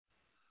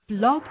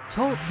Blog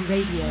Talk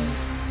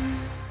Radio.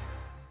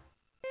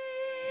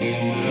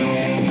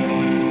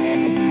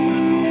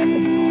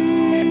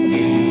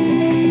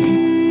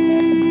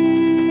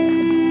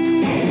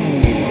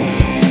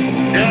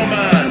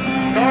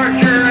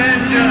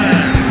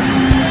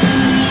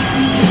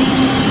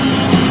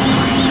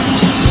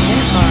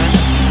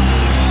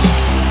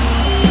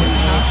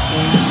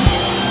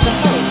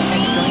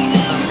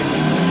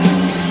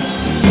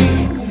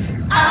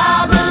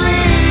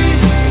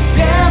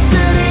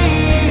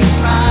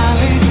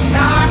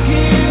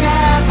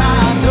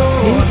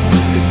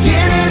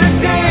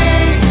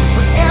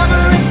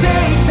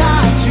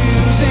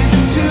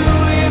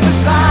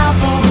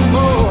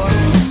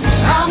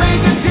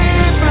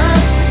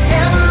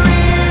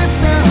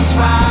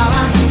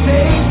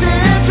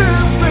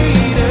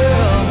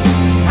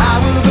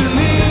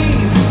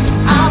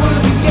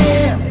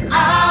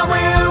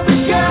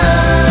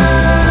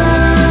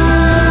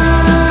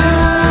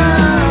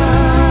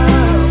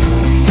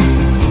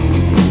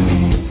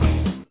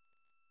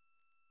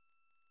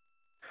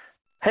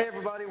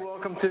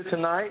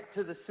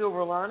 To the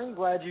Silver Lining.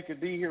 Glad you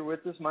could be here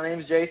with us. My name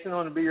is Jason. I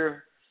want to be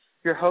your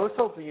host.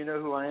 Hopefully you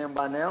know who I am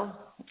by now.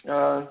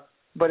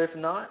 But if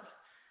not,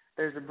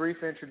 there's a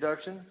brief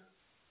introduction.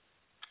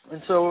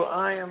 And so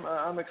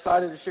I'm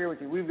excited to share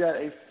with you. We've got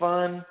a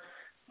fun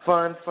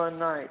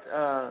night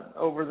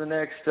over the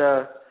next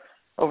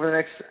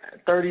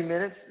 30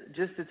 minutes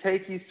just to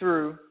take you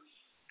through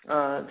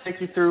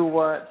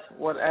what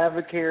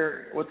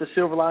Advocare, what the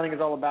Silver Lining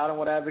is all about, and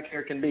what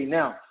Advocare can be.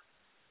 Now,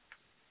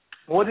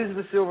 what is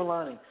the Silver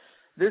Lining?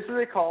 This is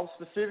a call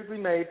specifically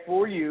made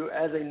for you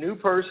as a new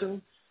person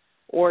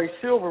or a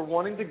silver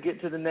wanting to get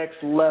to the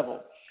next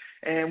level.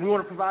 And we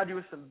want to provide you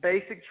with some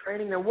basic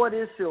training. Now, what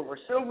is silver?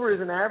 Silver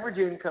is an average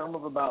income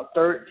of about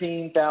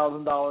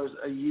 $13,000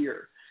 a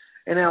year.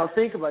 And now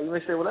think about it. You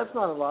may say, well, that's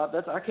not a lot.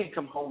 I can't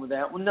come home with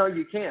that. Well, no,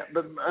 you can't.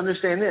 But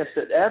understand this,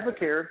 that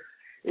Advocare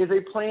is a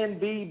Plan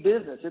B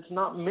business. It's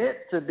not meant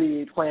to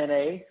be Plan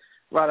A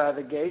right out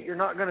of the gate. You're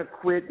not going to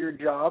quit your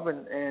job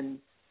and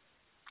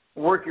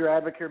work your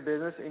Advocare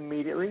business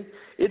immediately.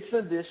 It's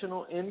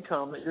additional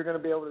income that you're going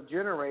to be able to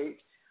generate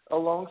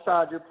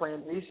alongside your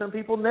Plan B. Some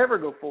people never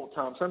go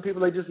full-time. Some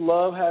people, they just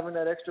love having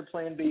that extra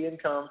Plan B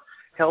income,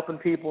 helping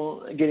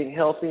people getting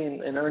healthy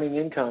and earning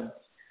income.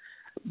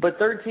 But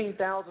 $13,000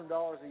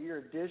 a year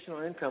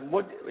additional income,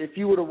 what if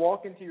you were to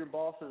walk into your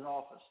boss's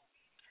office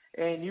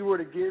and you were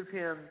to give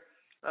him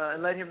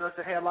and let him know,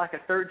 say, hey, I'd like a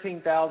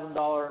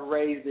 $13,000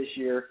 raise this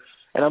year,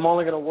 and I'm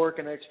only going to work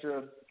an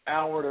extra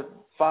hour to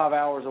 5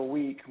 hours a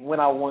week when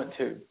I want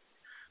to.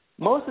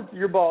 Most of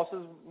your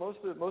bosses,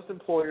 most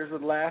employers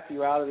would laugh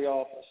you out of the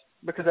office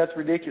because that's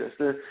ridiculous.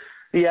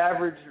 The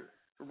average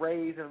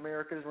raise in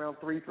America is around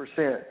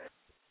 3%.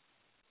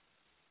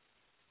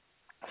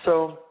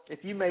 So if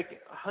you make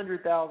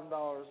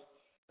 $100,000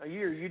 a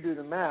year, you do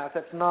the math,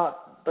 that's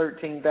not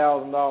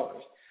 $13,000.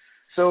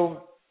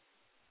 So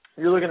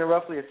you're looking at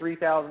roughly a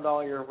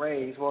 $3,000 a year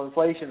raise. Well,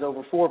 inflation's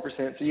over 4%,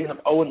 so you end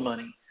up owing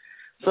money.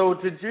 So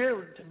to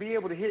be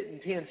able to hit and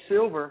 10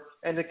 silver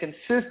and to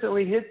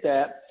consistently hit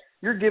that,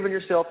 you're giving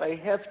yourself a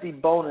hefty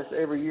bonus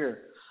every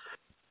year.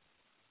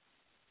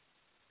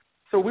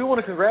 So we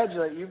want to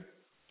congratulate you,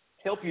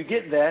 help you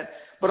get that,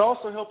 but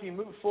also help you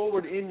move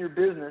forward in your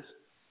business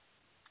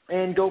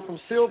and go from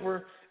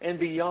silver and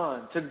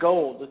beyond to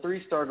gold, to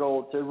 3-star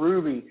gold, to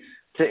ruby,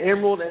 to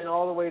emerald, and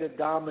all the way to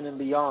diamond and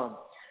beyond.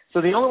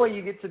 So the only way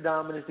you get to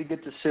diamond is to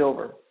get to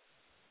silver.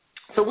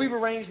 So we've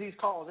arranged these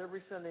calls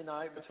every Sunday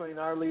night between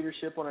our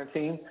leadership on our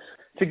team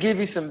to give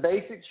you some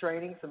basic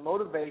training, some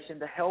motivation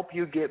to help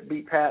you get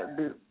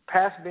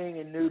past being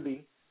a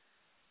newbie,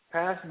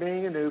 past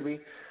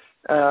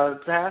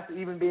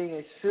even being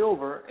a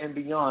silver and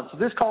beyond. So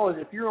this call is,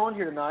 if you're on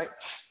here tonight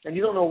and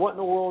you don't know what in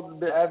the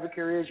world the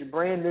Advocare is, you're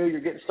brand new, you're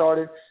getting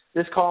started,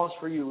 this call is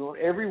for you.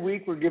 Every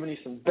week we're giving you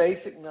some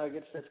basic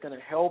nuggets that's going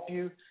to help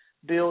you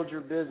build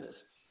your business.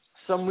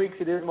 Some weeks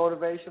it is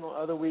motivational.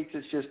 Other weeks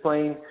it's just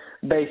plain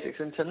basics.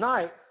 And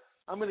tonight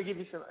I'm going to give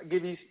you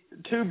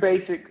two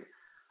basics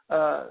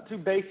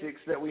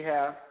that we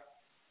have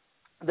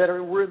that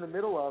we're in the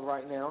middle of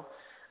right now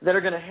that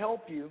are going to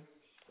help you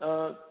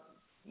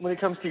when it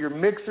comes to your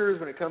mixers,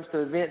 when it comes to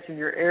events in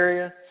your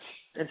area.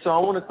 And so I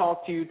want to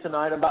talk to you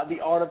tonight about the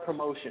art of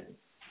promotion,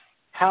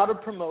 how to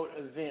promote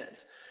events.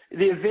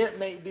 The event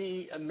may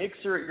be a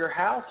mixer at your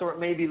house, or it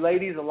may be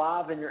Ladies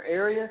Alive in your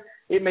area.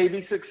 It may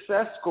be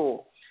Success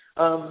School.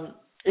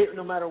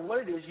 No matter what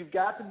it is, you've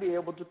got to be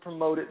able to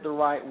promote it the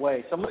right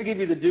way. So I'm going to give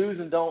you the do's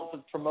and don'ts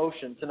of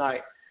promotion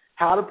tonight,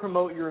 how to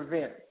promote your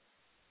event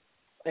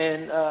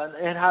and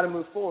how to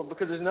move forward,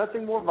 because there's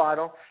nothing more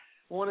vital.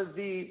 One of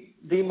the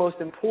most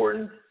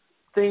important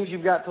things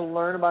you've got to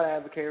learn about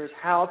Advocare is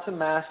how to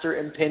master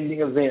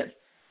impending events.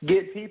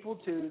 Get people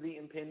to the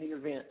impending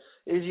event.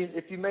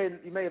 If you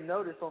may have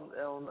noticed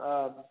on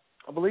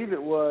I believe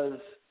it was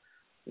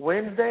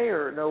Wednesday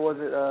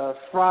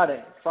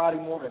Friday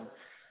morning,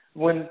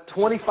 when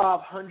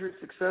 2,500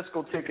 Success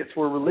School tickets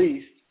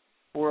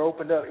were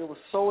opened up, it was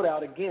sold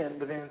out again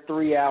within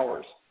 3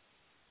 hours.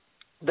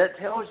 that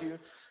tells you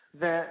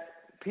that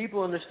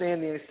people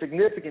understand the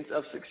significance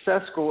of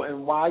success school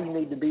and why you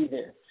need to be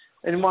there.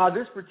 And why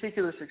this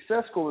particular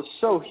success school is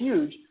so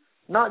huge,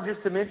 not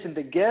just to mention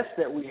the guests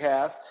that we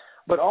have,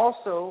 but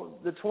also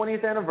the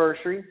 20th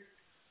anniversary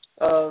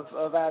of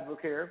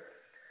Advocare.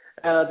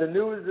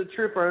 The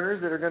trip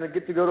earners that are going to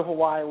get to go to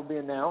Hawaii will be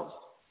announced.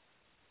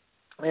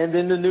 And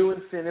then the new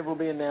incentive will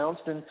be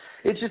announced. And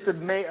it's just a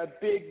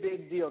big,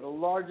 big deal, the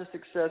largest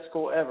success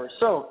school ever.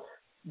 So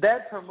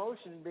that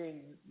promotion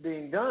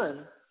being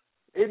done,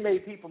 it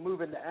made people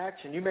move into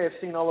action. You may have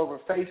seen all over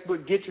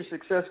Facebook, get your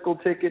success school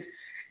ticket,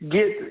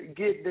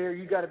 get there,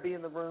 you got to be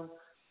in the room.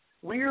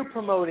 We are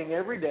promoting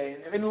every day.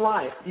 In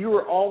life, you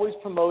are always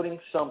promoting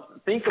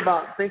something. Think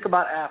about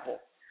Apple.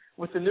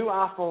 With the new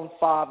iPhone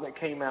 5 that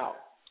came out,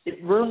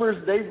 it's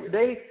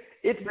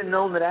been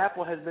known that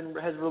Apple has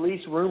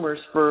released rumors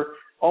for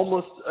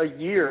almost a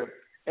year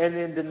and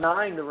then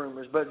denying the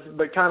rumors,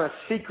 but kind of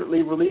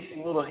secretly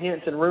releasing little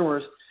hints and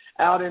rumors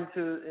out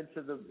into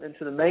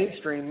the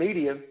mainstream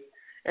media.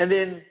 And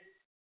then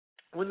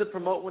when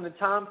the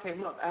time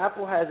came up,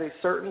 Apple has a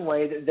certain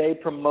way that they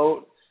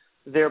promote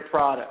their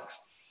products,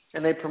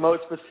 and they promote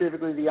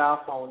specifically the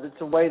iPhones.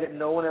 It's a way that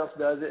no one else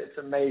does it. It's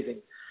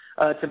amazing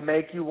to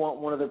make you want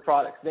one of their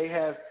products. They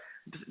have,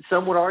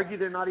 some would argue,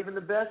 they're not even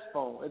the best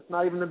phone. It's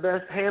not even the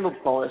best handled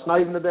phone. It's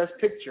not even the best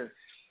picture.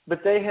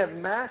 But they have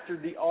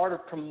mastered the art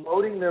of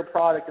promoting their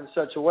product in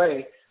such a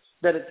way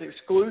that it's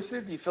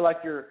exclusive. You feel like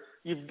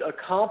you've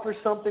accomplished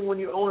something when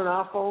you own an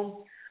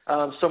iPhone.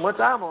 So much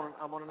I'm on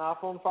an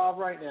iPhone 5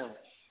 right now.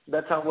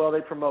 That's how well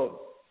they promote.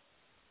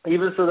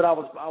 Even so that I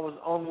was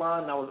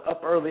online and I was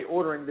up early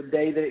ordering the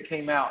day that it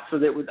came out so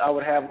that I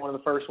would have one of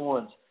the first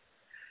ones.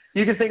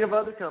 You can think of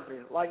other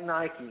companies like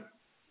Nike.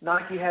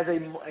 Nike has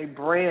a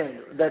brand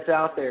that's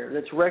out there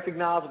that's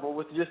recognizable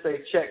with just a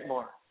check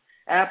mark.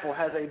 Apple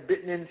has a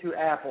bitten into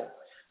Apple.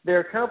 There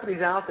are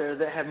companies out there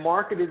that have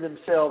marketed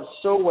themselves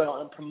so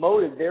well and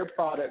promoted their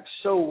products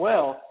so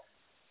well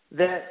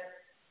that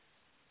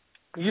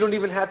you don't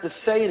even have to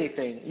say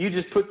anything. You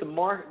just put the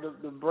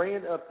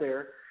brand up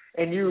there,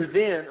 and you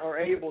then are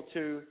able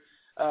to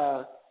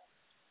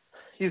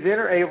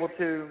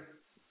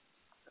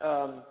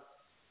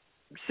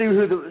see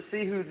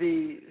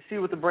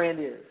what the brand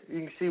is. You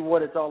can see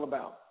what it's all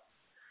about.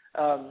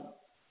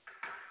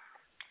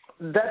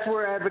 That's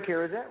where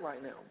Advocare is at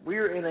right now.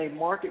 We're in a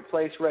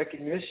marketplace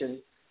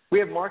recognition. We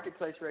have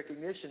marketplace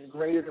recognition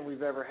greater than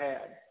we've ever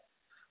had.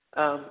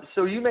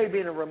 So you may be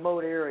in a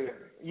remote area.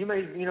 You may,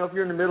 if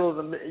you're in the middle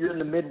of you're in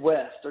the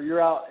Midwest, or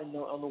you're out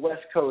on the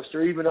West Coast,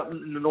 or even up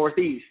in the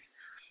Northeast.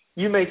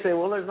 You may say,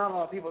 well, there's not a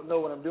lot of people that know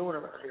what I'm doing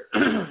around here.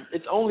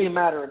 It's only a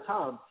matter of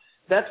time.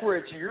 That's where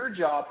it's your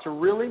job to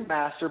really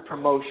master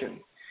promotion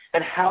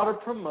and how to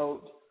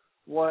promote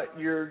what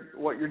you're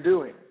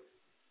doing,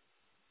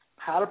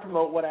 how to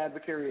promote what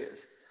Advocare is.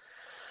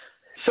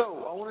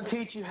 So I want to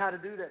teach you how to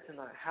do that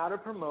tonight, how to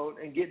promote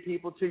and get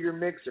people to your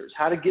mixers,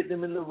 how to get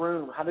them in the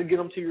room, how to get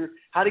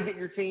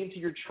your team to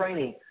your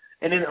training,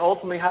 and then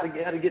ultimately how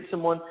to get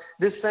someone.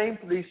 These same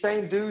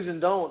do's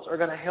and don'ts are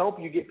going to help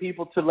you get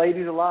people to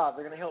Ladies Alive.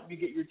 They're going to help you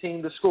get your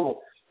team to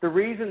school. The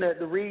reason that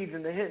the Reeds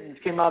and the Hintons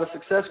came out of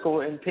Success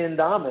School and Penn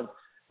Diamond,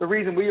 the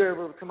reason we were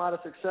able to come out of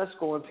Success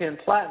School and Penn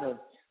Platinum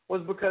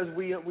was because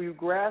we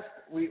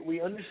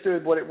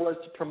understood what it was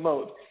to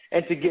promote.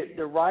 And to get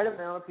the right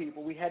amount of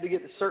people, we had to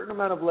get a certain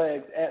amount of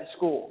legs at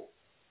school.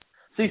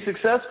 See,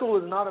 Success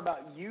School is not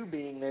about you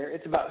being there.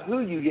 It's about who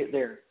you get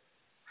there.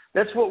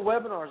 That's what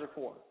webinars are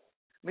for.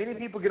 Many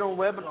people get on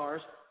webinars,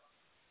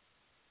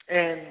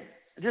 and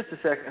just a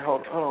second.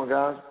 Hold on,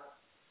 guys.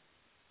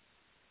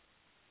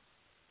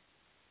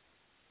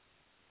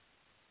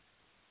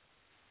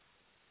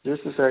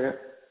 Just a second.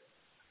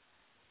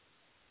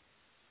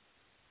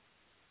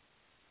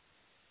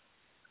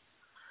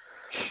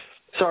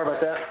 Sorry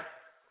about that.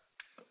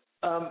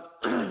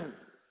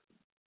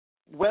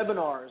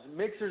 Webinars,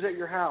 mixers at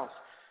your house.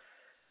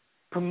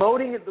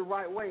 Promoting it the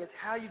right way is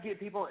how you get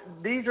people.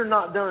 These are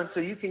not done so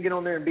you can get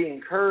on there and be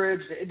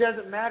encouraged. It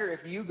doesn't matter if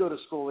you go to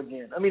school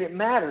again. I mean, it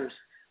matters.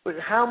 But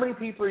how many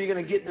people are you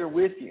going to get there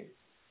with you?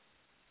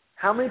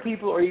 How many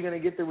people are you going to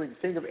get there with you?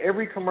 Think of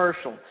every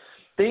commercial.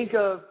 Think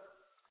of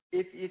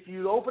if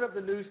you open up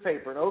the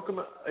newspaper,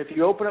 if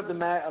you open up a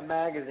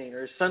magazine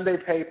or a Sunday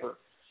paper,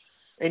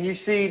 and you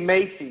see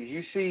Macy's,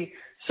 you see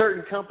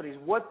certain companies,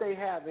 what they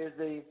have is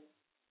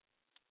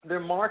their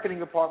marketing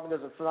department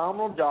does a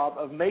phenomenal job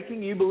of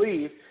making you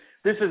believe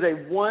this is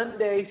a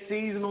one-day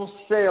seasonal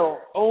sale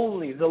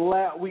only.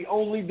 We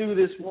only do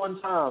this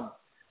one time.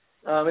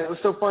 It was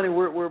so funny.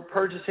 We're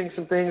purchasing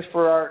some things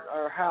for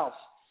our house,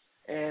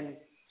 and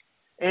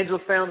Angela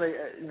found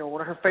one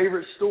of her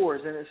favorite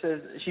stores, and it says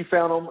she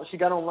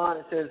got online.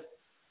 It says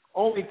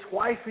only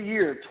twice a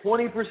year,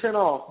 20%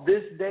 off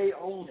this day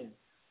only.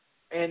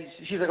 And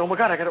she's like, oh my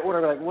God, I got to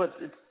order. I'm like, what?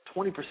 It's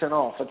 20%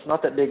 off. It's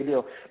not that big a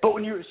deal. But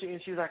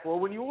she's like, well,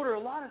 when you order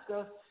a lot of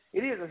stuff, it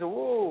is. I said,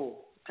 whoa,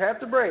 tap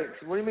the brakes.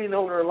 What do you mean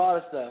order a lot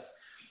of stuff?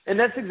 And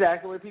that's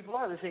exactly what people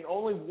are. They're saying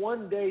only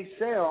one day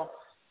sale.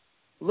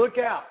 look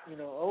out.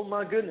 Oh,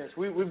 my goodness,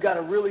 we've got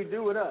to really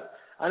do it up.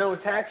 I know a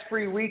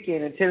tax-free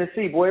weekend in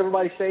Tennessee, boy,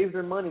 everybody saves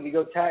their money to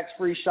go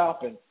tax-free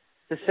shopping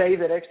to save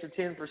that extra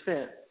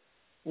 10%.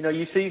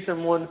 You see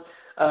someone,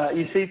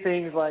 you see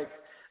things like,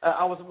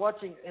 I was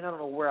watching, and I don't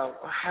know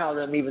how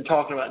I'm even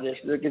talking about this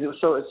because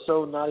it's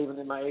so not even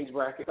in my age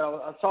bracket. But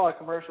I saw a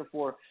commercial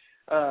for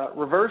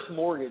reverse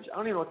mortgage. I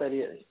don't even know what that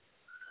is.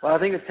 Well, I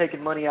think it's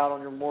taking money out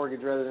on your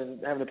mortgage rather than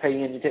having to pay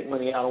in. You take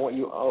money out on what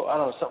you owe. I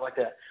don't know, something like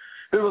that.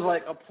 But it was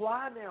like,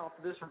 apply now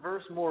for this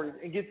reverse mortgage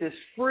and get this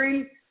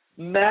free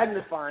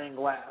magnifying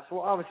glass.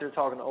 Well, obviously they're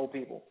talking to old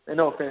people, and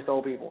no offense to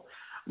old people.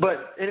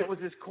 And it was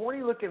this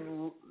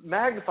corny-looking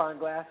magnifying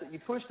glass that you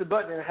push the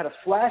button and it had a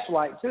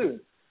flashlight too.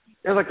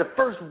 It was like the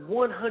first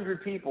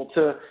 100 people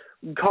to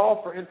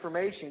call for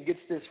information gets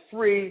this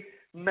free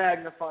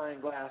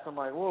magnifying glass. I'm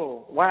like,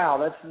 whoa, wow,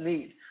 that's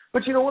neat.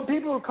 But you know what?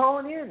 People are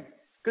calling in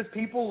because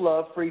people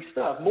love free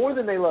stuff. More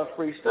than they love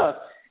free stuff,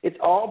 it's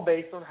all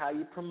based on how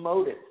you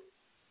promote it.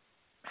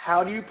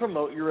 How do you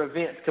promote your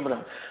events coming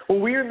up? Well,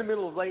 we're in the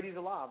middle of Ladies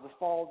Alive,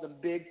 the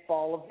big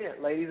fall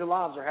event. Ladies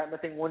Alive are happening.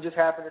 I think one just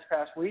happened this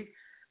past week.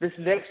 This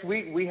next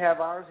week, we have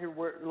ours here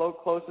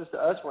closest to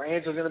us where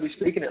Angela's going to be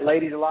speaking at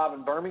Ladies Alive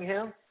in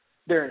Birmingham.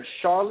 They're in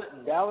Charlotte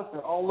and Dallas.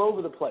 They're all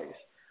over the place.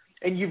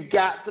 And you've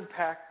got to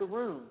pack the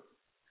room.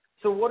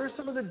 So what are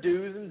some of the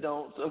do's and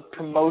don'ts of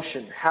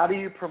promotion? How do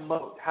you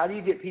promote? How do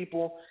you get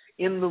people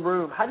in the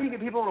room? How do you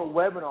get people on a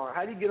webinar?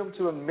 How do you get them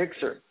to a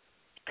mixer?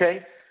 Okay?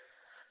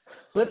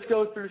 Let's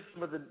go through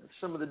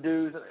some of the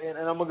do's, and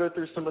I'm going to go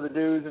through some of the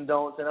do's and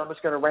don'ts, and I'm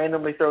just going to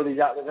randomly throw these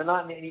out there. They're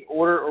not in any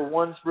order, or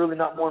one's really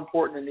not more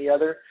important than the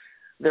other.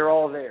 They're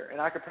all there.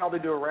 And I could probably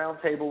do a round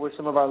table with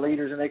some of our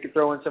leaders, and they could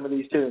throw in some of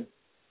these too.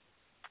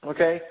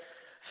 Okay?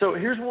 So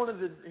here's one of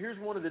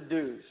the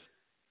do's.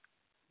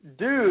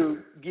 Do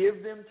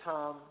give them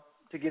time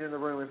to get in the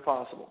room if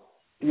possible,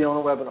 be on a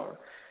webinar.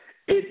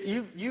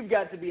 You've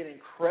got to be an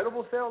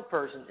incredible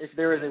salesperson if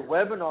there is a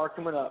webinar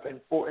coming up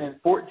in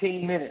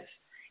 14 minutes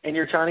and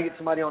you're trying to get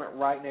somebody on it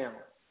right now.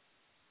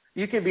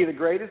 You can be the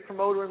greatest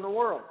promoter in the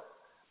world,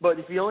 but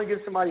if you only give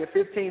somebody a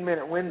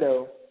 15-minute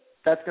window,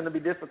 that's going to be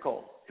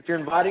difficult. If you're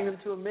inviting them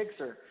to a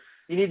mixer,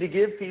 you need to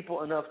give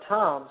people enough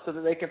time so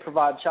that they can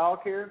provide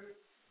childcare.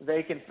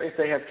 They can, if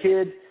they have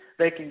kids,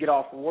 they can get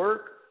off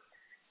work.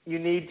 You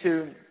need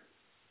to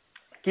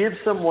give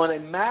someone a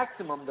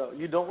maximum, though.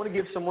 You don't want to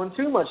give someone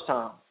too much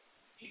time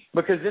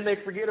because then they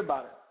forget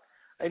about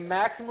it. A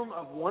maximum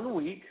of 1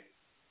 week,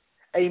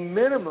 a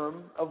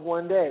minimum of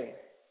 1 day.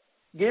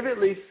 Give at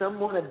least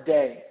someone a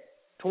day,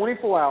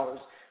 24 hours.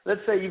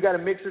 Let's say you've got a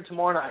mixer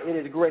tomorrow night.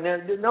 It is great. Now,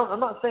 no,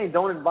 I'm not saying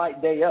don't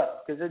invite day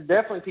up because there's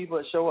definitely people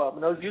that show up,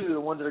 and those are usually the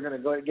ones that are going to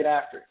go get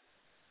after it.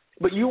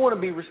 But you want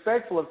to be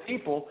respectful of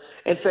people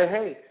and say,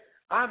 hey,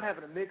 I'm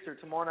having a mixer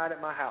tomorrow night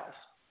at my house.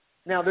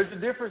 Now, there's a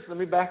difference. Let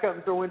me back up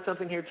and throw in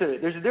something here, too.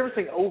 There's a difference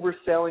in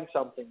overselling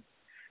something.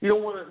 You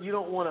don't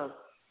want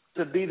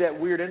to be that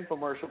weird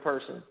infomercial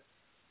person.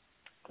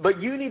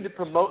 But you need to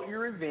promote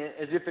your event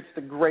as if it's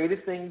the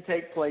greatest thing to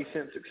take place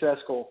since Success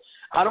School.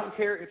 I don't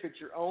care if it's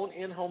your own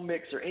in-home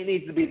mixer. It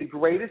needs to be the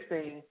greatest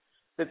thing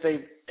that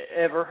they've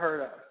ever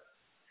heard of.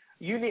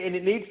 And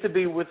it needs to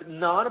be with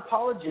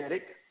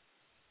non-apologetic.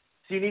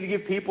 So you need to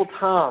give people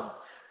time.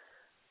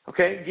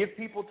 Okay? Give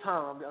people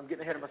time. I'm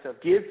getting ahead of myself.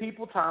 Give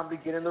people time to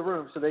get in the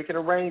room so they can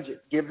arrange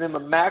it. Give them a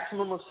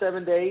maximum of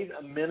 7 days,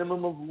 a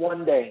minimum of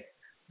 1 day.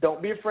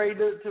 Don't be afraid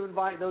to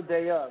invite no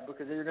day up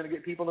because you're going to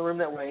get people in the room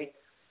that way.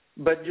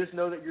 But just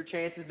know that your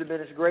chances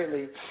diminish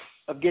greatly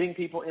of getting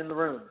people in the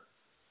room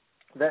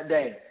that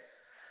day.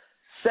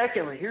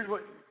 Secondly, here's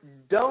what,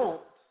 don't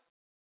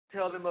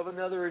tell them of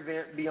another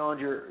event beyond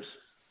yours.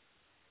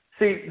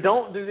 See,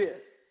 don't do this.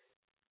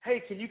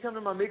 Hey, can you come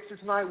to my mixer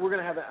tonight? We're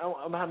going to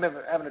I'm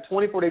having a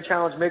 24-day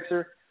challenge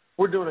mixer.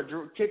 We're doing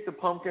a kick the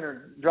pumpkin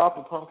or drop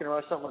a pumpkin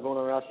or something going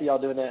on. I see y'all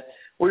doing that.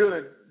 We're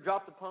doing a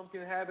drop the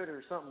pumpkin habit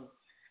or something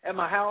at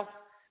my house.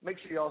 Make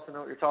sure you also know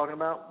what you're talking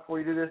about before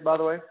you do this, by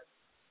the way.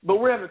 But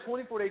we're having a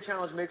 24-day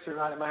challenge mixer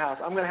tonight at my house.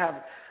 I'm going to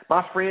have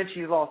my friend.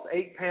 She's lost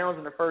 8 pounds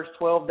in the first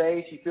 12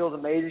 days. She feels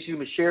amazing. She's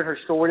going to share her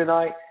story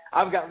tonight.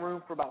 I've got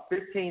room for about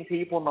 15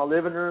 people in my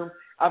living room.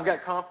 I've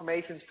got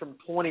confirmations from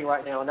 20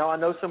 right now. Now, I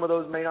know some of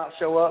those may not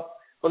show up,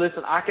 but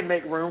listen, I can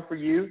make room for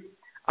you.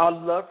 I'd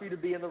love for you to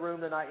be in the room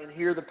tonight and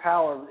hear the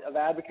power of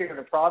advocating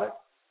the product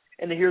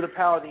and to hear the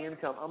power of the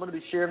income. I'm going to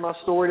be sharing my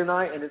story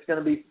tonight, and it's going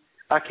to be,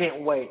 I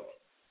can't wait.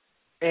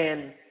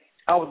 And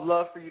I would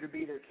love for you to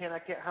be there.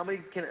 How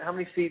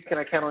many seats can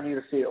I count on you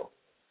to fill?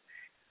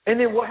 And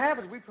then what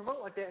happens, we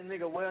promote like that, and they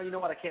go, well, you know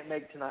what, I can't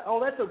make it tonight.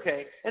 Oh, that's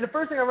okay. And the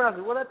first thing I realize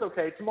is, well, that's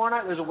okay. Tomorrow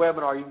night there's a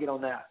webinar. You can get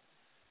on that.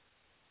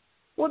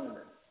 Well,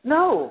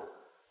 no.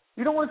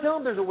 You don't want to tell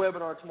them there's a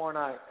webinar tomorrow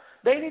night.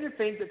 They need to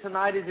think that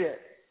tonight is it.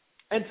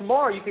 And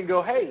tomorrow you can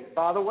go, hey,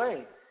 by the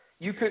way,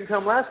 you couldn't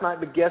come last night,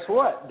 but guess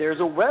what?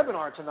 There's a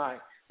webinar tonight.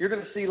 You're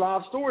going to see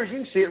live stories. You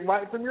can see it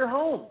right from your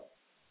home.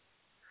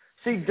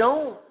 See,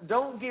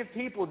 don't give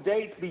people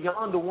dates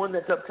beyond the one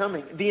that's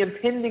upcoming. The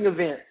impending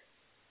event.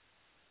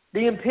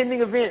 The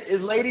impending event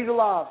is Ladies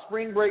Alive,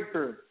 Spring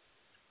Breakthrough.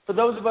 For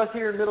those of us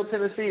here in Middle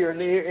Tennessee or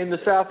in the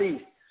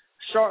Southeast,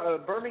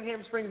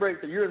 Birmingham Spring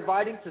Breakthrough, you're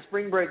inviting to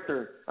Spring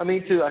Breakthrough.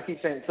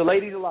 To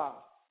Ladies Alive.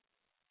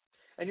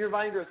 And you're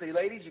inviting girls, say,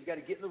 ladies, you've got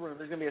to get in the room.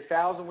 There's going to be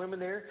 1,000 women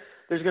there.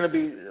 There's going to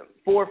be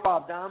 4 or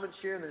 5 diamonds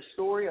sharing their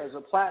story. There's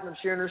a platinum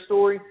sharing their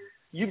story.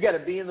 You've got to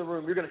be in the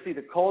room. You're going to see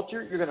the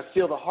culture. You're going to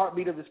feel the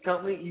heartbeat of this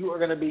company. You are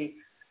going to be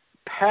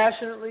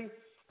passionately,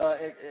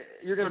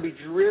 you're going to be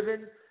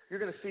driven. You're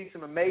going to see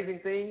some amazing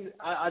things.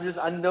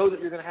 I know that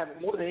you're going to have,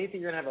 more than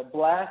anything, you're going to have a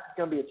blast. It's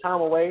going to be a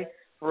time away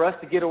for us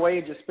to get away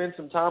and just spend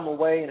some time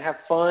away and have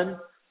fun.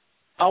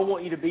 I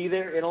want you to be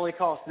there. It only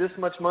costs this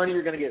much money.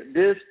 You're going to get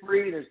this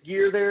free. There's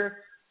gear there.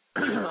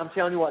 I'm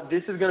telling you what,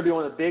 this is going to be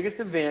one of the biggest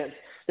events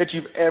that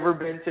you've ever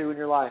been to in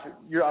your life.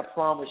 I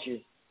promise you.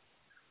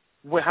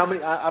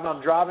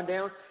 I'm driving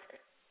down.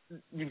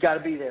 You've got to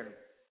be there.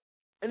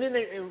 And then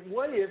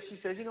what if she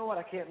says, you know what,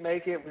 I can't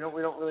make it. I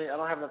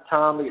don't have enough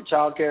time to get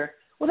childcare.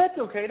 Well, that's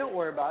okay. Don't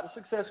worry about it.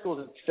 Success School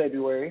is in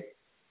February.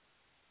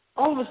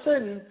 All of a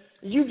sudden,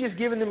 you've just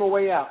given them a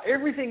way out.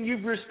 Everything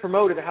you've just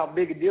promoted, how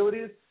big a deal it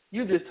is,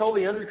 you've just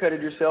totally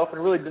undercutted yourself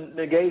and really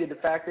negated the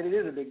fact that it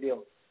is a big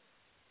deal.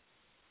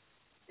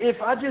 If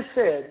I just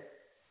said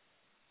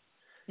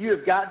you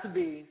have got to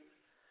be,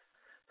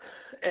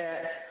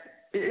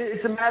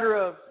 it's a matter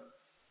of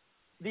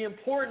the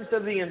importance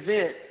of the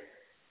event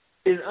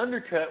is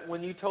undercut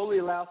when you totally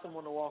allow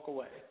someone to walk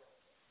away.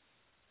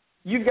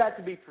 You've got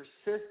to be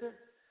persistent.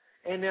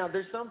 And now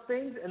there's some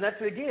things, and that's,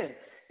 again,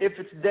 if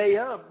it's day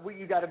of,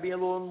 you got to be a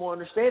little more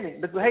understanding.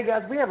 But, hey,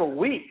 guys, we have a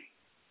week.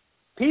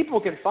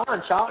 People can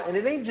find child, and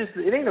it ain't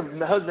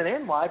a husband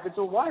and wife. It's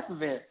a wife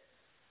event.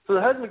 So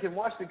the husband can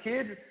watch the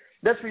kids.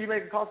 That's where you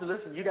make a call to,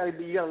 listen, you got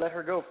to let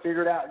her go,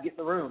 figure it out, get in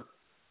the room.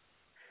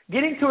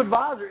 Getting to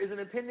Advisor is an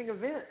impending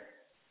event.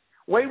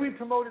 Way we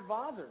promote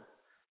Advisor.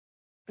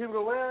 People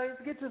go, well,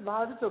 to get to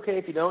Advisor, it's okay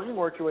if you don't. You can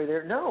work your way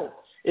there. No.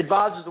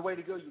 Advisor's the way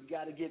to go. You've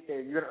got to get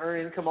there. You're going to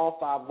earn income all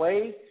 5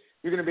 ways.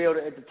 You're going to be able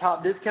to, at the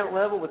top discount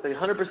level with a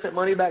 100%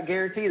 money back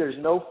guarantee. There's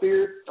no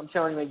fear. I'm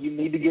telling you, you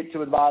need to get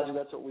to Advisor.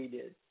 That's what we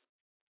did.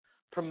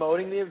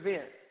 Promoting the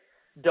event.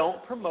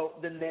 Don't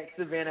promote the next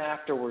event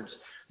afterwards.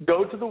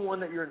 Go to the one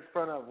that you're in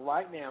front of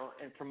right now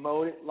and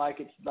promote it like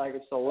it's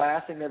the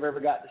last thing they've ever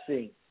got to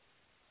see.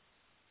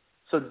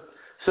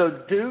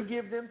 So do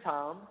give them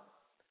time.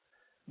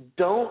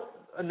 Don't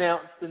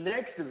announce the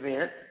next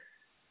event.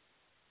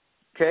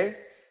 Okay?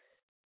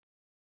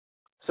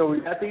 So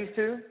we got these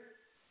two.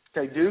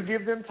 Okay, do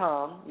give them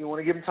time. You want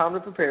to give them time to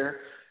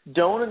prepare.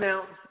 Don't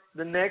announce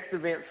the next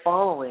event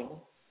following.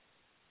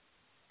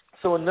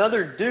 So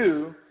another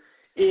do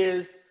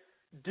is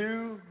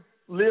do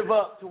live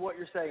up to what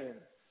you're saying.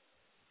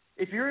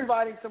 If you're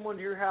inviting someone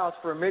to your house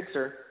for a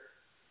mixer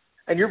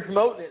and you're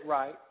promoting it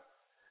right,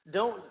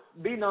 don't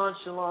be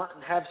nonchalant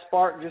and have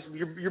spark. Just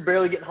you're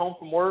barely getting home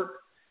from work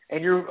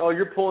and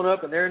you're pulling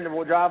up and they're in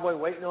the driveway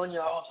waiting on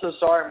you. Oh, I'm so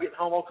sorry, I'm getting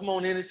home. Oh, come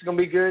on in, it's gonna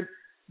be good.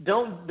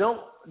 Don't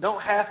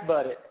half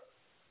butt it.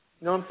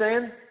 You know what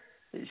I'm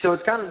saying? So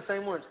it's kind of the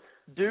same words.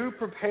 Do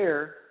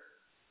prepare.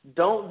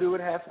 Don't do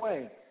it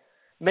halfway.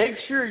 Make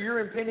sure your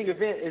impending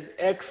event is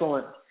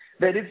excellent,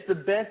 that it's the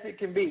best it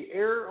can be.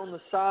 Err on the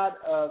side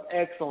of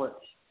excellence.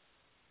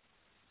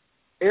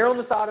 Err on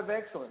the side of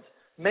excellence.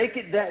 Make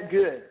it that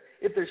good.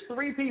 If there's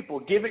 3 people,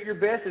 give it your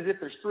best as if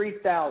there's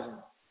 3,000.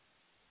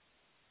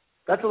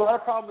 That's a lot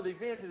of problem with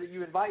events is that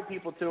you invite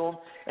people to them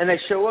and they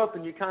show up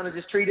and you kind of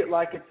just treat it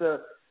like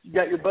it's you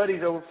got your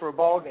buddies over for a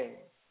ball game.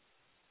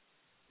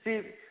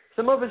 See,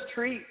 some of us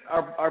treat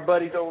our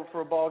buddies over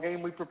for a ball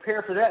game. We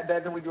prepare for that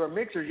better than we do our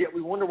mixers, yet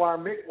we wonder why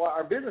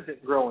our business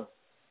isn't growing.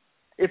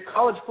 If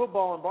college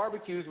football and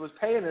barbecues was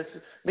paying us,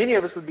 many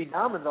of us would be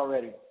diamonds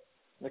already.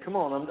 Now, come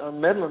on,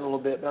 I'm meddling a little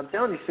bit, but I'm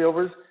telling you,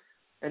 Silvers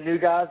and new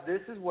guys,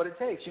 this is what it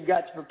takes. You've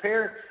got to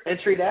prepare and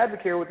treat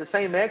Advocare with the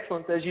same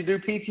excellence as you do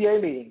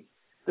PTA meetings,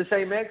 the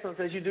same excellence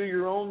as you do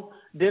your own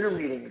dinner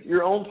meetings,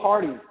 your own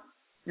parties,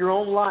 your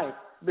own life.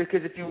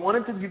 Because if you want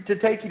it to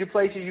take you to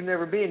places you've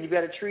never been, you've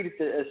got to treat it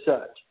as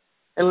such.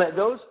 And let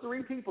those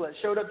 3 people that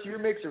showed up to your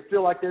mixer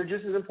feel like they're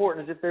just as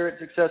important as if they're at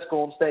Success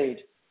School on stage.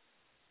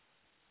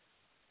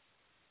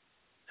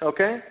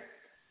 Okay?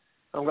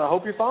 I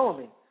hope you're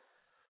following me.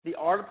 The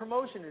art of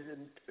promotion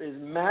is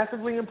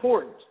massively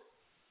important.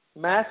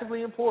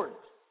 Massively important.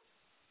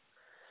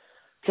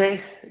 Okay?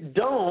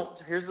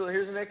 Here's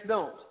the next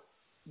don't.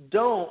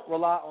 Don't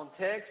rely on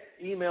text,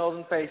 emails,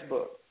 and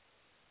Facebook.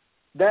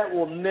 That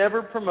will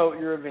never promote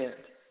your event.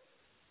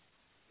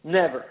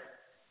 Never.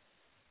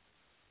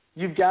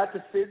 You've got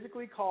to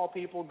physically call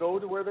people, go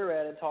to where they're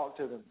at, and talk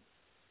to them.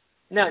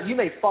 Now, you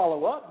may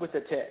follow up with a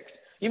text.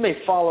 You may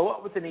follow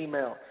up with an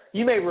email.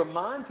 You may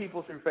remind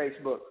people through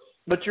Facebook.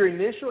 But your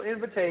initial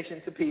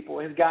invitation to people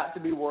has got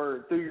to be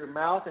word through your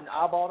mouth and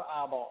eyeball to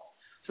eyeball,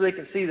 so they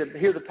can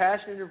hear the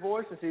passion in your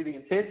voice and see the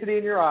intensity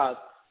in your eyes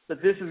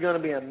that this is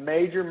going to be a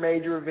major,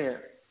 major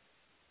event.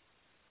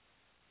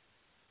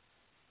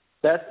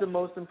 That's the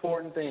most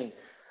important thing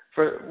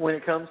for when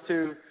it comes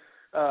to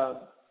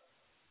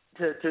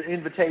to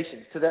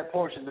invitations, to that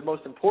portion. The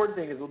most important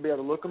thing is we'll be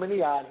able to look them in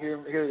the eye and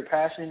hear the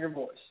passion in your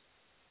voice.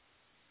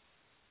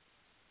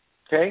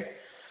 Okay?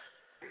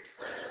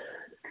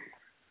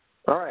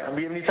 All right, I'm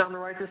giving you time to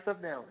write this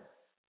stuff down.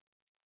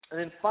 And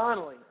then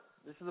finally,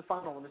 this is the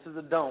final one. This is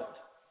a don't.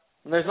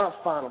 And there's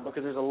not final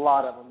because there's a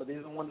lot of them, but these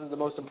are the ones that are the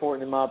most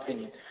important in my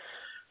opinion.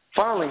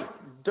 Finally,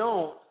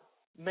 don't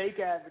make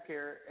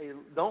Advocare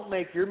don't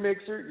make your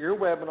mixer, your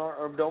webinar,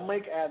 or don't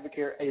make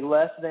Advocare a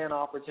less than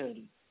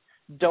opportunity.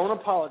 Don't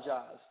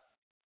apologize.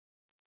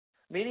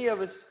 Many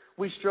of us,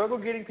 we struggle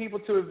getting people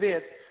to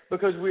events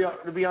because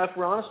to be honest,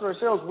 we're honest with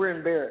ourselves, we're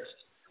embarrassed.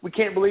 We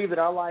can't believe that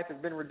our life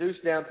has been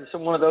reduced down to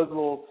one of those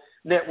little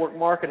network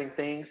marketing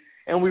things,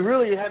 and we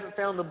really haven't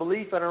found the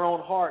belief in our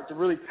own heart to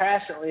really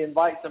passionately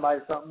invite somebody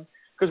to something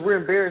because we're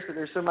embarrassed that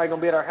there's somebody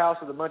going to be at our house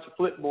with a bunch of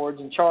flipboards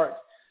and charts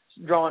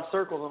drawing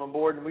circles on a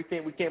board, and we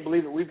can't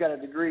believe that we've got a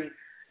degree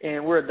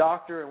and we're a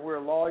doctor and we're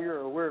a lawyer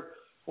or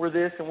we're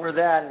this and we're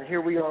that, and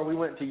here we are, we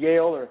went to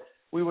Yale or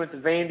we went to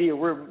Vandy or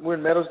we're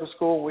in medical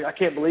school, and I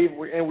can't believe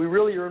and we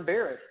really are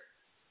embarrassed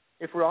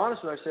if we're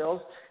honest with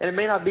ourselves. And it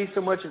may not be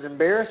so much as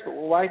embarrassed, but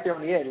we're right there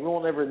on the edge. We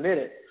won't ever admit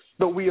it.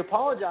 But we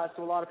apologize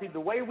to a lot of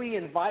people. The way we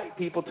invite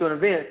people to an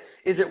event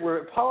is that we're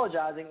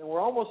apologizing and we're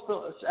almost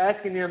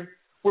asking them,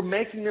 we're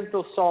making them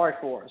feel sorry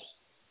for us.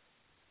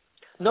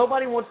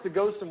 Nobody wants to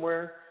go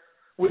somewhere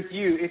with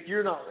you if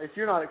you're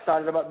not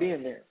excited about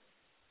being there.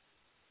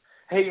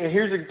 Hey, and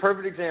here's a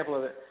perfect example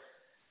of it.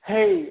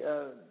 Hey,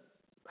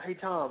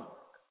 Tom,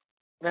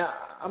 now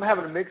I'm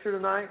having a mixer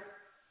tonight.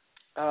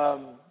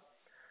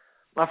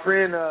 My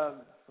friend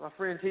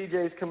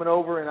TJ's coming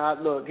over,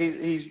 and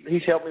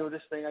he's helped me with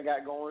this thing I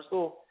got going. It's a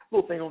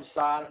little thing on the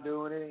side I'm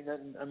doing. It ain't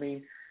nothing. I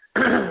mean,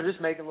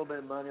 just making a little bit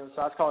of money on the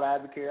side. It's called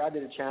Advocare. I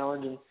did a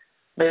challenge, and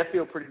man, I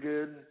feel pretty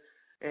good.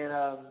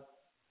 And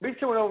he's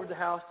coming over to the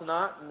house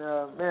tonight,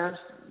 and man,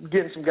 just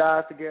getting some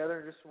guys together,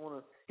 and just want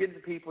to get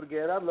some people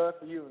together. I'd love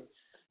for you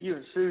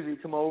and Susie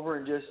to come over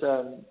and just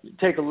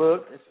take a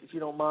look, if you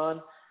don't mind.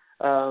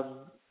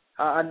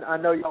 I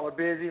know y'all are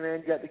busy,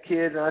 man. You got the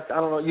kids, and I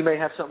don't know. You may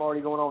have something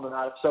already going on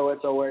tonight. If so,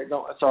 it's all right.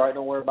 It's all right.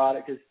 Don't worry about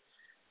it, because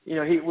we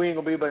ain't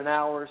gonna be but an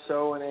hour or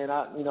so, and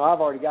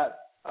I've already got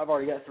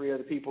 3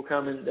 other people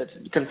coming that's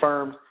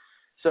confirmed.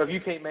 So if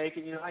you can't make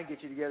it, I can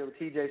get you together with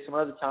TJ some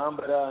other time.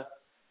 But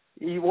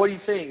what do you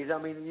think?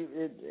 I mean,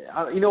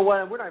 you know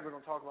what? We're not even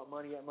gonna talk about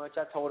money that much.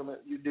 I told him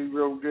that you do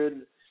real good.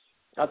 And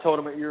I told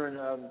him that you're in.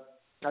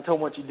 I told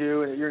him what you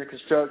do, and you're in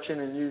construction,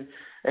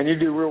 and you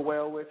do real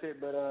well with it.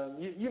 But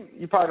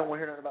you probably don't want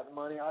to hear nothing about the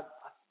money.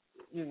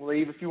 You can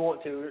leave if you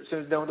want to as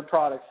soon as done with the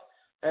products.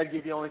 That'd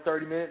give you only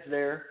 30 minutes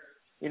there,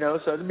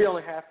 so it'd be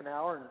only half an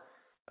hour.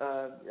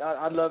 And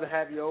I'd love to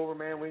have you over,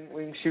 man. We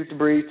can shoot the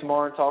breeze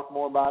tomorrow and talk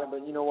more about it.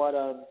 But you know what?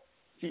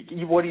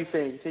 What do you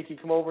think? You think you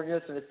come over and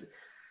listen?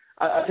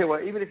 I tell you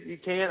what, even if you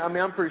can't, I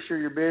mean, I'm pretty sure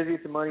you're busy.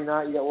 It's a Monday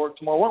night. You got work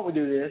tomorrow. Why don't we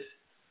do this?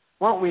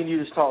 Why don't we and you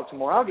just talk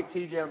tomorrow? I'll get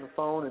TJ on the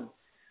phone and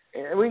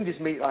we can just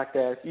meet like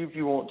that if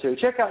you want to.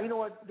 Check out,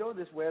 go to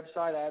this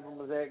website,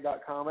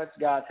 AdmiralMosaic.com. That's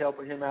the guy that's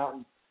helping him out,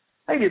 and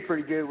they did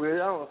pretty good with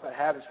it. I don't know if that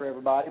happens for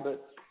everybody,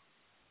 but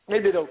they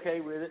did okay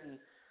with it. And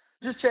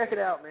just check it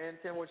out, man.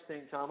 Tell me what you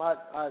think, Tom. I'm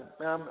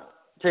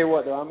tell you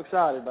what, though, I'm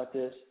excited about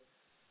this.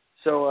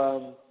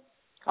 So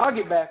I'll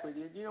get back with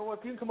you. You know what?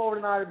 If you can come over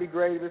tonight, it'd be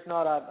great. If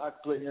not, I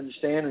completely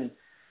understand, and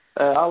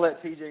I'll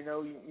let TJ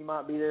know you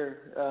might be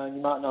there,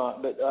 you might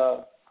not. But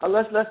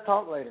let's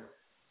talk later.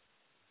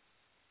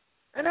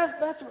 And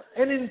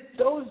and then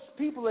those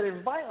people that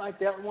invite like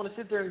that want to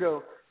sit there and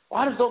go,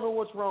 well, I just don't know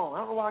what's wrong. I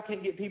don't know why I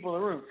can't get people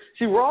in the room.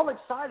 See, we're all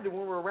excited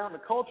when we're around the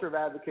culture of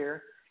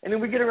Advocare, and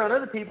then we get around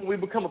other people, we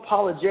become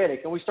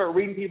apologetic, and we start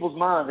reading people's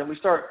minds, and we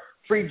start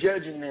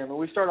prejudging them, and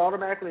we start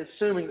automatically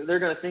assuming that they're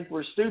going to think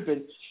we're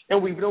stupid,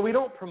 and we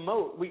don't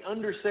promote. We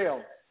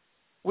undersell.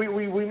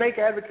 We make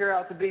Advocare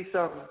out to be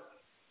some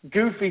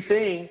goofy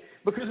thing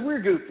because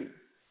we're goofy.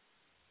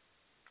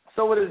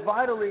 So it is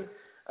vitally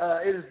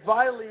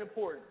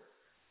important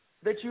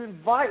that you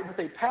invite with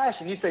a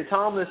passion. You say,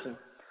 Tom, listen,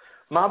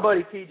 my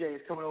buddy TJ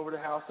is coming over to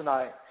the house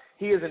tonight.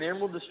 He is an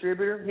Emerald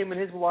distributor. Him and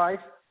his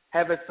wife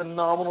have a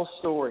phenomenal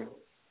story.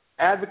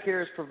 Advocare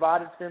has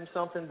provided them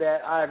something that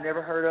I have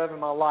never heard of in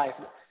my life,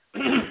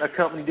 a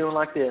company doing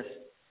like this.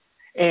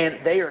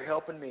 And they are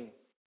helping me.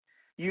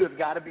 You have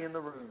got to be in the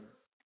room.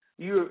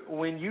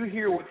 When you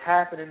hear what's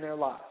happened in their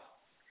life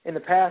in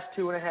the past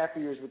 2.5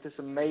 years with this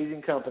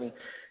amazing company,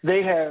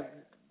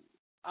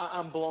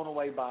 I'm blown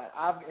away by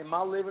it. In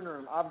my living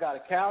room, I've got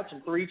a couch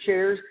and 3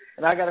 chairs,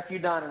 and I got a few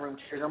dining room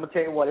chairs. I'm going to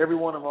tell you what, every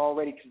one of them are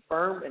already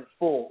confirmed and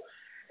full.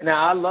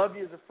 Now, I love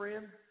you as a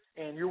friend,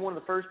 and you're one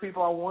of the first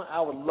people I want. I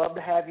would love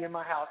to have you in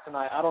my house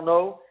tonight. I don't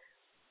know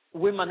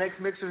when my next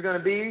mixer is going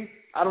to be.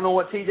 I don't know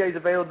what TJ's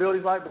availability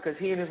is like because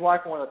he and his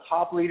wife are one of the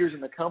top leaders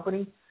in the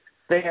company.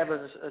 They have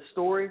a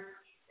story,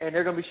 and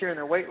they're going to be sharing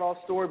their weight loss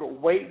story,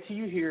 but wait till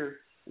you hear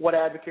what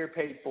Advocare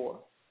paid for.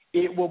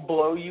 It will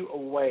blow you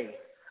away.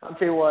 I'll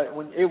tell you what,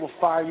 when it will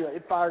fire you.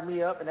 It fired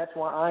me up, and that's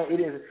why it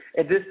is.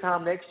 At this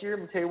time next year, I'm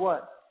going to tell you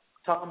what,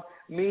 Tom,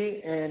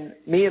 me and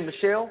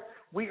Michelle,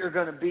 we are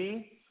going to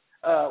be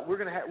we're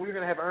going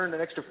to have earned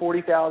an extra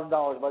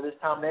 $40,000 by this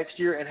time next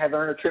year and have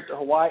earned a trip to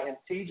Hawaii. And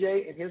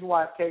TJ and his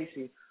wife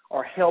Casey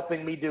are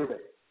helping me do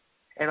it.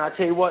 And I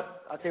tell you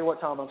what,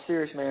 Tom, I'm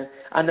serious, man.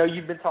 I know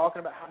you've been talking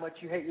about how much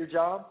you hate your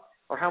job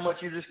or how much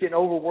you're just getting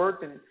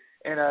overworked, and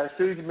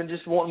Susie's been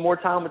just wanting more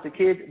time with the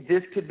kids.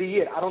 This could be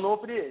it. I don't know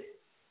if it is.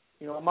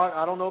 You know,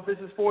 I don't know if this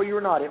is for you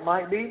or not. It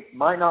might be,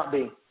 might not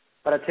be.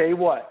 But I tell you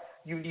what,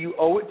 you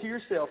owe it to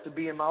yourself to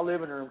be in my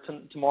living room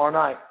tomorrow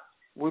night.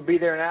 We'll be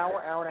there an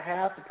hour and a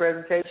half. The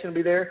presentation will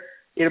be there.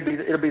 It'll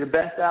be the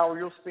best hour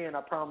you'll spend,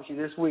 I promise you,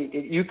 this week.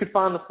 If you could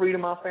find the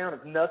freedom I found,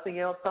 if nothing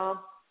else, Tom,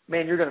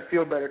 man, you're going to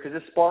feel better, because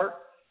this Spark,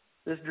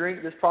 this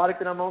drink, this product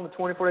that I'm on, the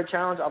 24-day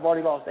challenge, I've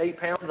already lost 8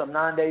 pounds. I'm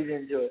 9 days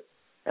into it.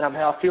 And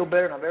I feel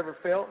better than I've ever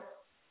felt.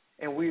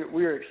 And we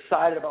are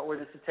excited about where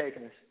this is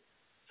taking us.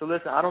 So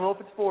listen, I don't know if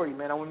it's for you,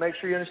 man. I want to make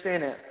sure you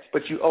understand that.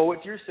 But you owe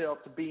it to yourself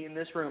to be in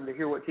this room to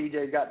hear what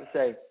TJ's got to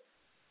say.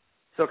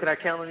 So can I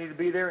count on you to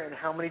be there? And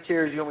how many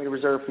chairs do you want me to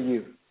reserve for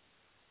you?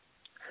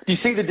 Do you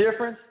see the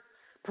difference?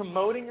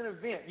 Promoting an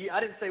event. I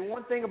didn't say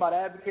one thing about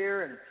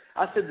Advocare, and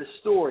I said the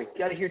story. You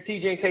got to hear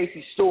TJ and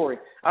Casey's story.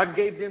 I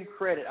gave them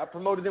credit. I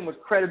promoted them with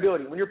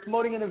credibility. When you're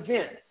promoting an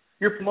event,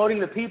 you're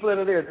promoting the people that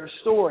are there, their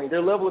story,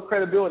 their level of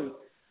credibility,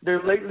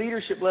 their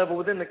leadership level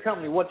within the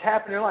company, what's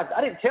happened in their life.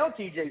 I didn't tell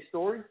TJ's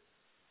story.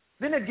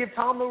 Then it'd give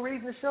Tom no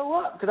reason to show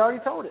up, because I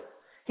already told it.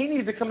 He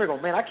needs to come there and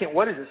go, man,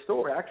 what is this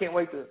story? I can't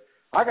wait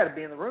I got to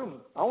be in the room.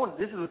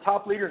 This is a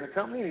top leader in the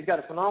company, and he's got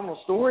a phenomenal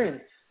story,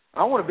 and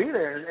I want to be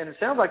there. And it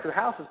sounds like the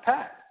house is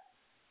packed.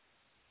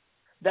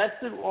 That's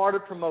the art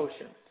of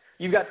promotion.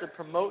 You've got to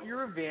promote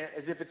your event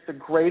as if it's the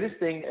greatest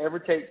thing to ever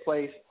take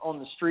place on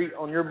the street,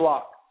 on your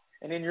block,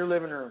 and in your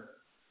living room.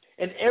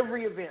 And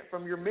every event,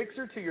 from your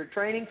mixer to your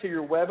training to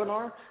your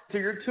webinar to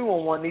your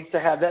 2-on-1, needs to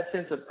have that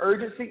sense of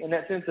urgency and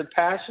that sense of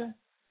passion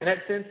and that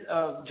sense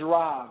of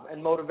drive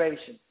and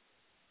motivation.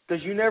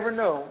 Because you never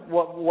know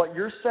what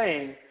you're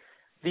saying,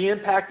 the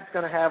impact it's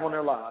going to have on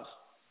their lives.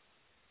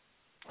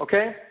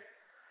 Okay?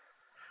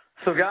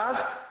 So, guys,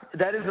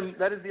 that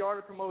is the art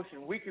of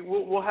promotion.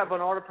 We'll have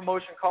an art of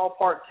promotion call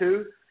part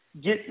 2.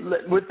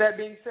 With that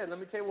being said, let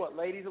me tell you what,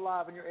 ladies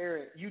alive in your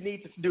area, you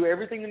need to do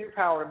everything in your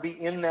power to be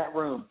in that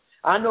room.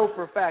 I know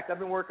for a fact, I've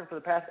been working for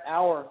the past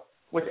hour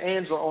with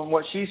Angela on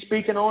what she's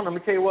speaking on. Let me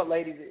tell you what,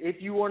 ladies, if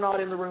you are not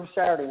in the room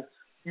Saturday,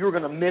 you're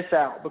going to miss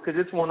out, because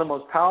it's one of the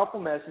most powerful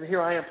messages.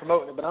 Here I am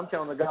promoting it, but I'm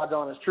telling the God's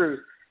honest truth.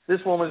 This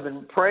woman's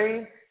been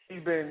praying.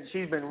 She's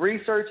been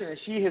researching, and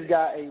she has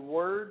got a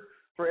word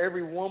for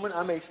every woman.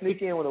 I may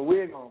sneak in with a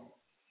wig on,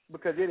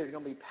 because it is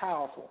going to be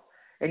powerful.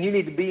 And you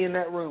need to be in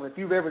that room. If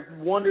you've ever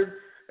wondered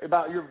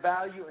about your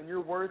value and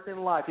your worth in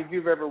life, if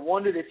you've ever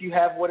wondered if you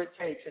have what it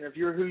takes, and if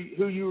you're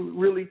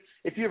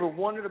if you ever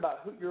wondered about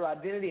your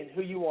identity and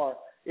who you are,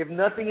 if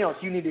nothing else,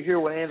 you need to hear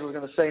what Angela's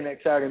going to say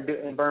next Saturday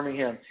in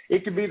Birmingham.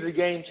 It could be the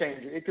game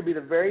changer. It could be the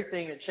very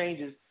thing that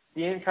changes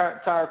the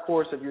entire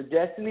course of your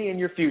destiny and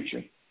your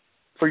future.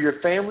 For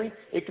your family,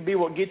 it could be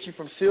what gets you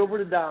from silver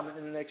to diamond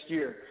in the next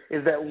year,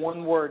 is that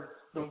one word,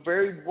 the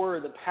very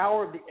word, the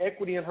power of the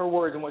equity in her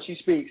words and what she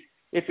speaks.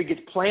 If it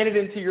gets planted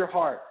into your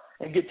heart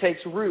and takes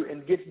root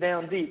and gets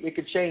down deep, it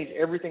could change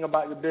everything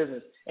about your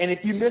business. And if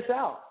you miss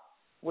out,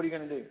 what are you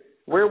going to do?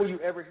 Where will you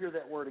ever hear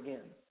that word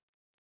again?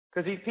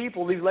 Because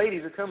these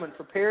ladies are coming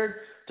prepared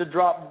to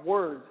drop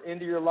words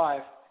into your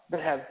life that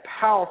have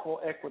powerful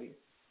equity.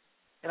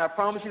 And I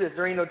promise you this,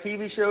 there ain't no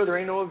TV show, there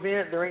ain't no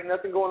event, there ain't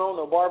nothing going on,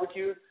 no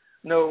barbecue,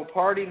 no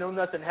party, no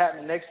nothing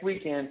happening next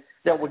weekend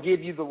that will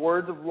give you the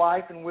words of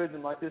life and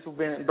wisdom like this will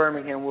be in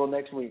Birmingham will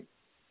next week.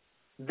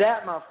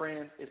 That, my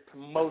friend, is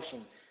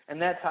promotion. And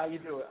that's how you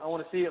do it. I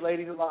want to see it,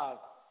 ladies, alive.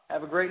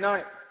 Have a great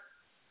night.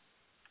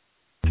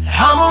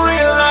 I'm a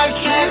real life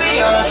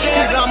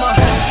champion. I'm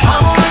a